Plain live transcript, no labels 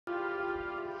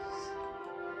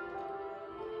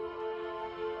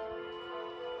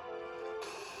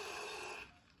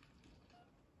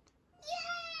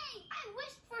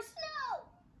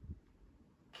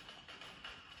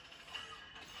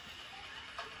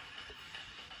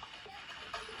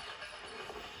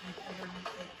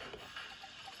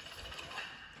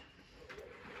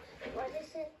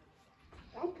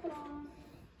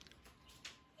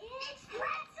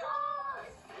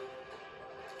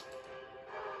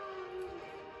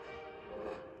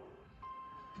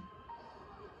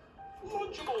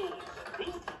Lunchables.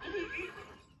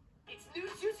 It's new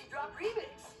Juicy Drop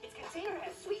Remix. Its container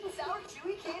has sweet and sour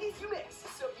chewy candies to mix,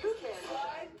 so you can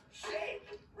Slide, shake,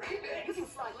 remix. You can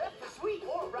slide left for sweet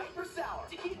or right for sour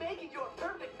to keep making your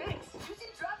perfect mix. Juicy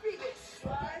Drop Remix.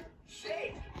 Slide,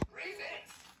 shake, remix.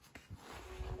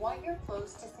 Want your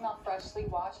clothes to smell freshly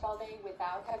washed all day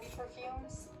without heavy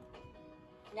perfumes?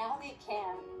 Now they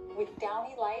can with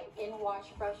Downy Light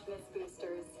In-Wash Freshness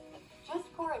Boosters.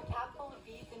 Just pour a capful of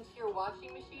beads into your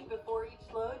washing machine before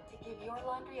each load to give your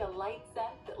laundry a light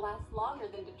scent that lasts longer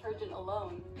than detergent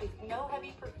alone, with no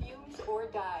heavy perfumes or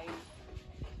dyes.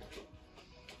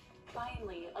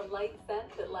 Finally, a light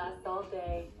scent that lasts all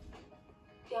day.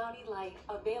 Downy Light,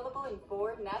 available in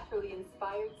 4 naturally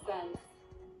inspired scents.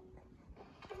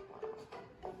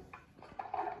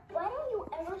 Why don't you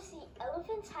ever see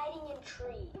elephants hiding in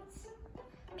trees?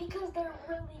 Because they're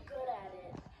really good at it.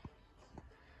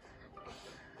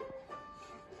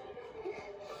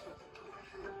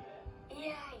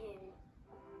 Yeah, I am.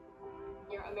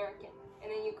 You're American,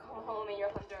 and then you come home and you're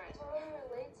Honduran. I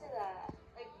don't relate to that.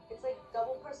 Like, it's like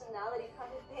double personality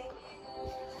kind of thing.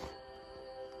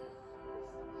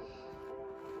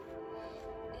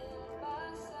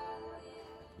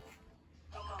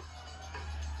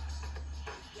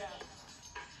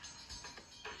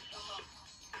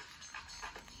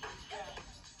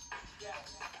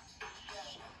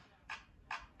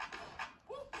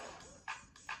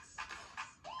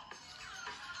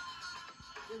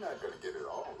 You're not going to get it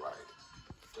all right.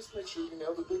 Just make sure you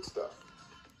nail the big stuff,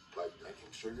 like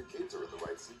making sure your kids are in the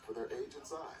right seat for their age and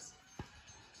size.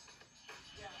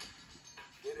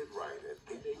 Get it right at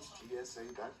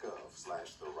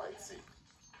nhtsa.gov/the-right-seat.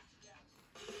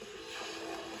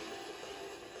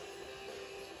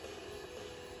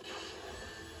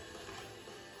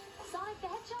 Sonic the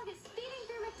Hedgehog is speeding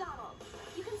through McDonald's.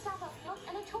 You can stop up milk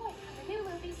and a toy from the new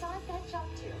movie Sonic the Hedgehog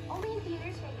 2, only in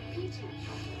theaters rated PG.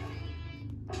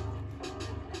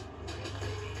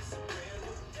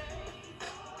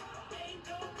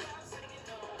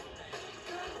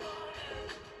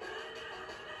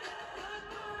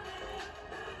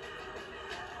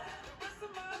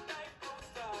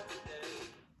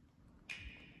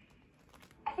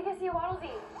 I think I see a Waddle Dee.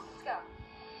 Let's go.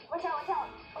 Watch out, watch out.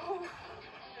 Oh,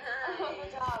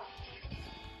 good job.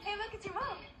 Hey, look, it's your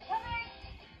mom. Coming.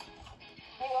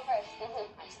 You go first.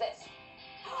 Watch this.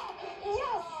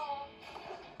 Yes!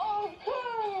 Oh,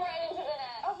 boom! Right into the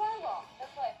net. Oh, volleyball.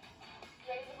 Let's play.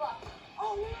 Ready to block.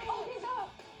 Oh, no! Oh, good job!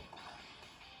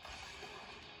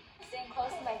 Staying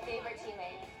close to my favorite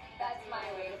teammates. That's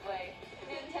my way to play.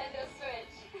 Nintendo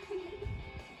Switch.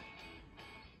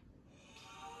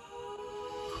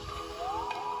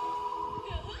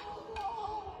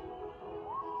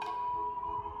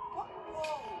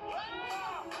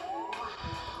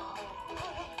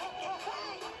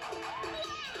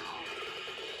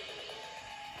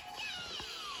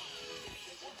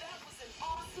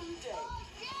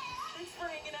 Thanks for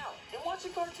hanging out and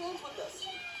watching cartoons with us.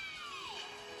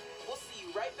 We'll see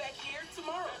you right back here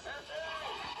tomorrow on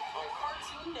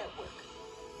Cartoon Network.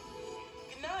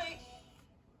 Good night.